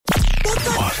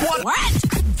What?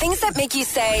 Things that make you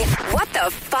say, what the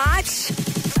fotch?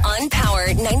 On Power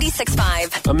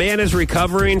 96.5. A man is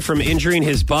recovering from injuring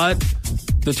his butt.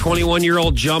 The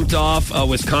 21-year-old jumped off a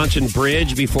Wisconsin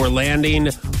bridge before landing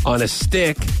on a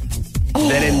stick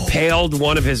that impaled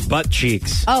one of his butt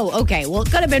cheeks. Oh, okay. Well,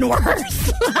 it could have been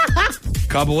worse.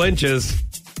 Couple inches.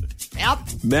 Yep.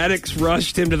 Medics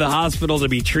rushed him to the hospital to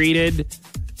be treated.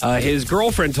 His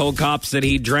girlfriend told cops that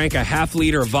he drank a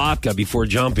half-liter of vodka before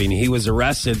jumping. He was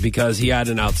arrested because he had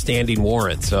an outstanding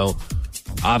warrant. So,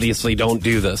 obviously, don't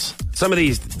do this. Some of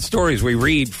these stories we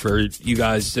read for you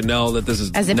guys to know that this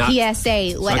is as a not,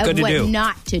 PSA, not what do.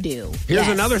 not to do. Here's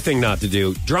another thing not to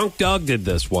do. Drunk Doug did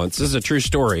this once. This is a true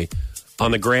story on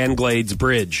the Grand Glades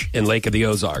Bridge in Lake of the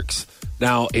Ozarks.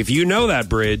 Now, if you know that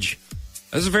bridge,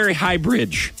 that's a very high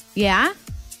bridge. Yeah?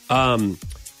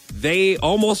 They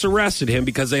almost arrested him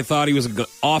because they thought he was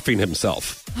offing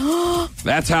himself.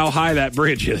 That's how high that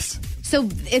bridge is. So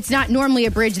it's not normally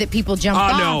a bridge that people jump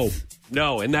off?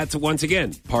 No. And that's, once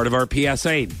again, part of our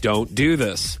PSA. Don't do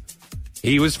this.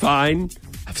 He was fine.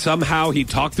 Somehow he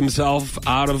talked himself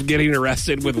out of getting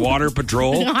arrested with Water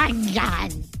Patrol. Oh, my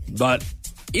God. But,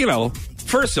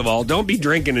 first of all, don't be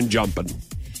drinking and jumping.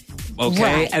 Okay?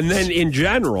 Right. And then in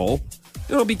general,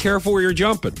 be careful where you're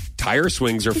jumping. Tire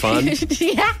swings are fun.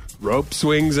 Yeah. Rope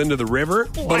swings into the river,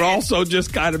 but also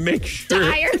just kind of make sure.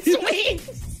 Tire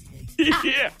swings.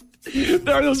 Yeah.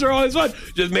 Those are always fun.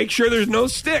 Just make sure there's no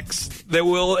sticks that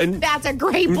will That's a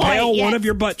great point. impale Yes. one of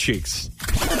your butt cheeks.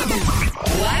 What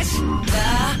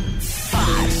the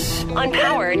fotch? On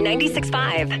Power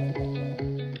 96.5.